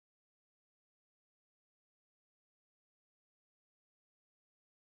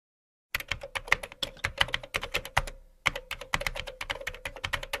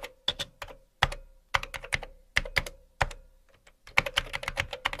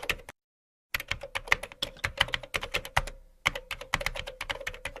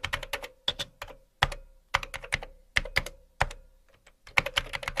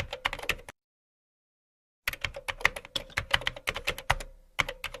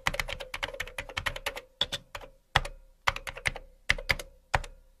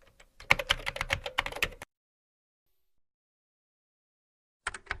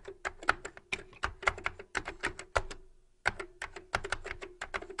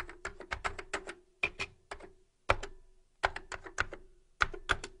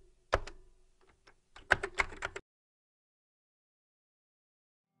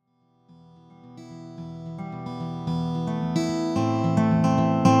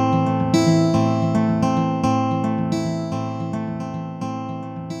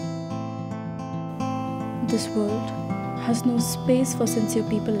This world has no space for sincere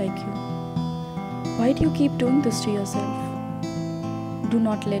people like you. Why do you keep doing this to yourself? Do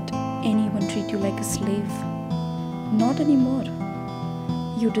not let anyone treat you like a slave. Not anymore.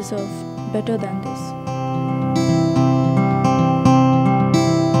 You deserve better than this.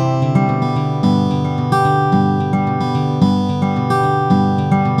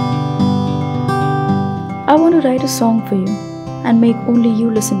 I want to write a song for you and make only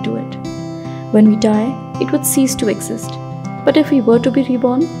you listen to it. When we die, it would cease to exist. But if we were to be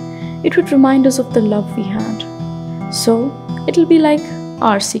reborn, it would remind us of the love we had. So, it'll be like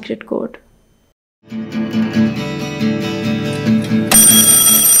our secret code.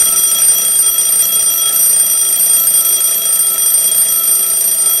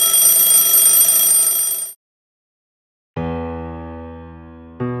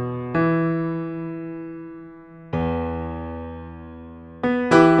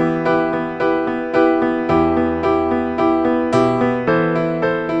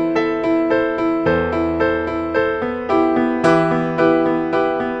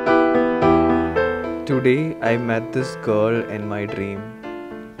 Today I met this girl in my dream.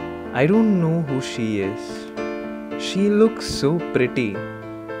 I don't know who she is. She looks so pretty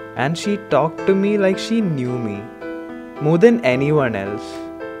and she talked to me like she knew me more than anyone else.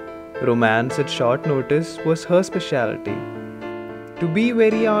 Romance at short notice was her speciality. To be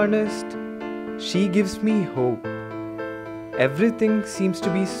very honest, she gives me hope. Everything seems to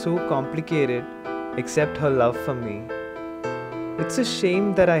be so complicated except her love for me. It's a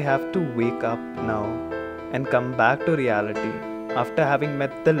shame that I have to wake up now and come back to reality after having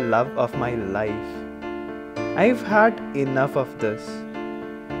met the love of my life. I've had enough of this.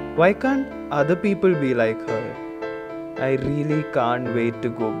 Why can't other people be like her? I really can't wait to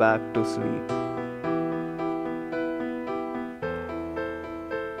go back to sleep.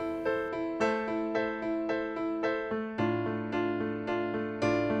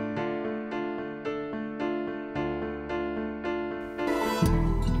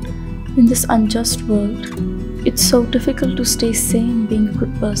 In this unjust world, it's so difficult to stay sane being a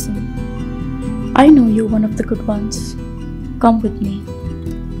good person. I know you're one of the good ones. Come with me,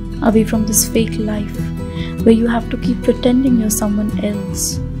 away from this fake life where you have to keep pretending you're someone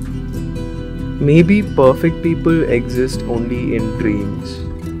else. Maybe perfect people exist only in dreams.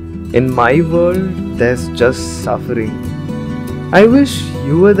 In my world, there's just suffering. I wish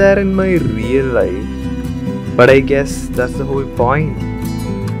you were there in my real life. But I guess that's the whole point.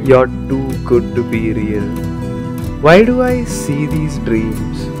 You're too good to be real. Why do I see these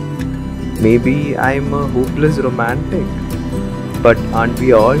dreams? Maybe I'm a hopeless romantic. But aren't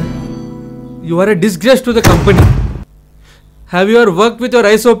we all? You are a disgrace to the company. Have you ever worked with your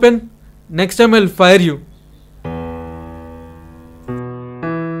eyes open? Next time I'll fire you.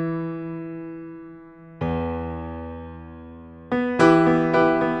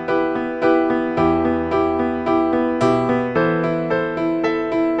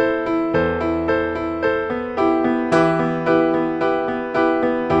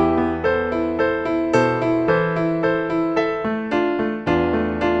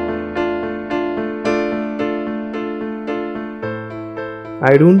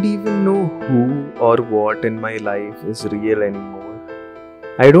 I don't even know who or what in my life is real anymore.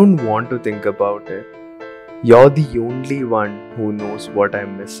 I don't want to think about it. You're the only one who knows what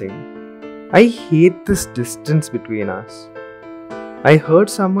I'm missing. I hate this distance between us. I heard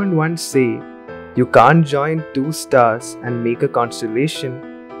someone once say, you can't join two stars and make a constellation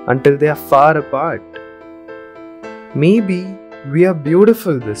until they are far apart. Maybe we are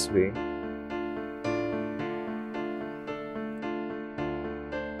beautiful this way.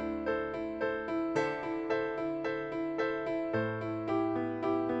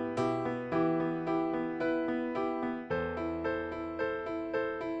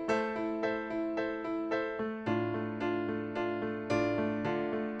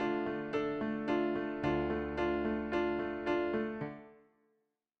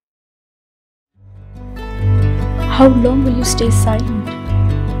 How long will you stay silent?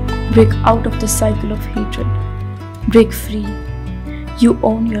 Break out of the cycle of hatred. Break free. You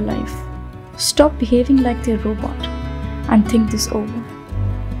own your life. Stop behaving like a robot and think this over.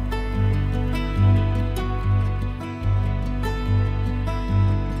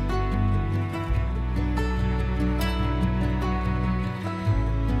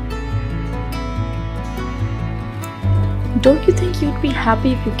 Don't you think you'd be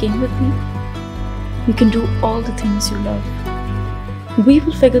happy if you came with me? You can do all the things you love. We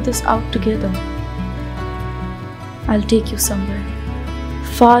will figure this out together. I'll take you somewhere,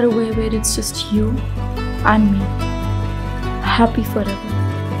 far away where it's just you and me. Happy forever.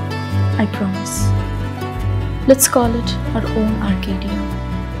 I promise. Let's call it our own Arcadia.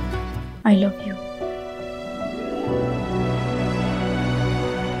 I love you.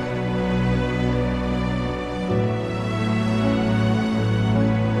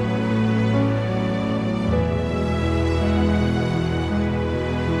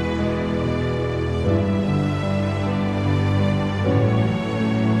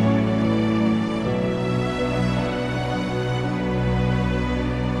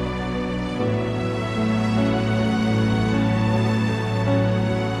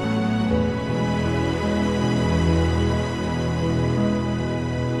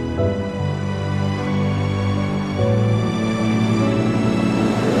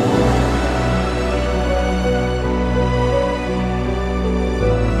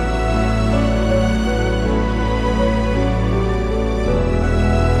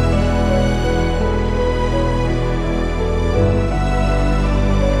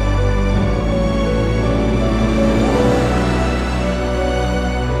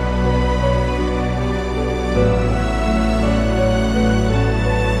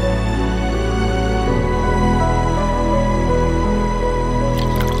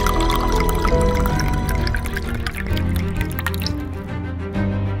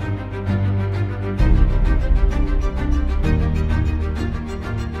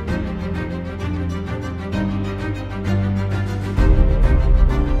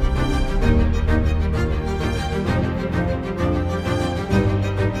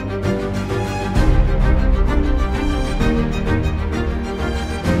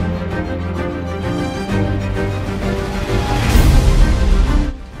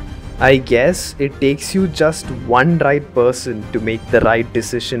 I guess it takes you just one right person to make the right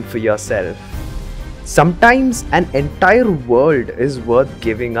decision for yourself. Sometimes an entire world is worth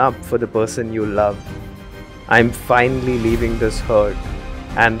giving up for the person you love. I'm finally leaving this hurt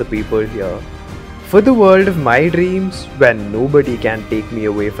and the people here for the world of my dreams where nobody can take me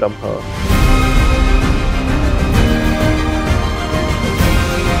away from her.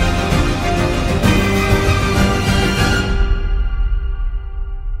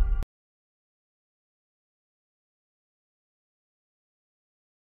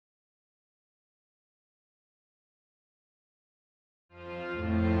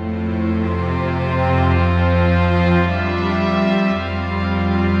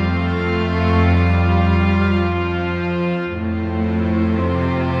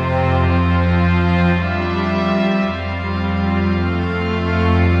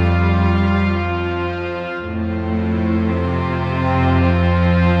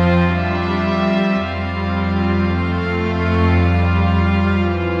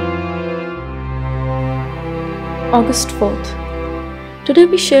 August 4th. Today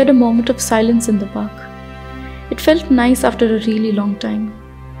we shared a moment of silence in the park. It felt nice after a really long time.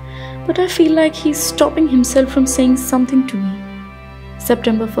 But I feel like he's stopping himself from saying something to me.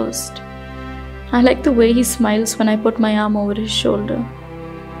 September 1st. I like the way he smiles when I put my arm over his shoulder.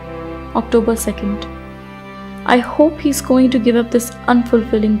 October 2nd. I hope he's going to give up this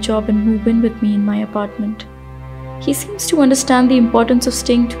unfulfilling job and move in with me in my apartment. He seems to understand the importance of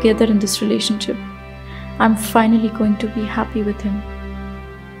staying together in this relationship. I'm finally going to be happy with him.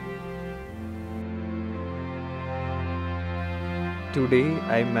 Today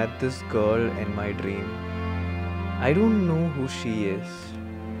I met this girl in my dream. I don't know who she is.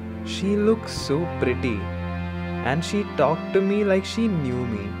 She looks so pretty and she talked to me like she knew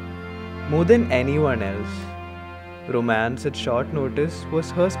me more than anyone else. Romance at short notice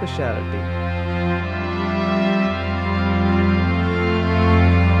was her speciality.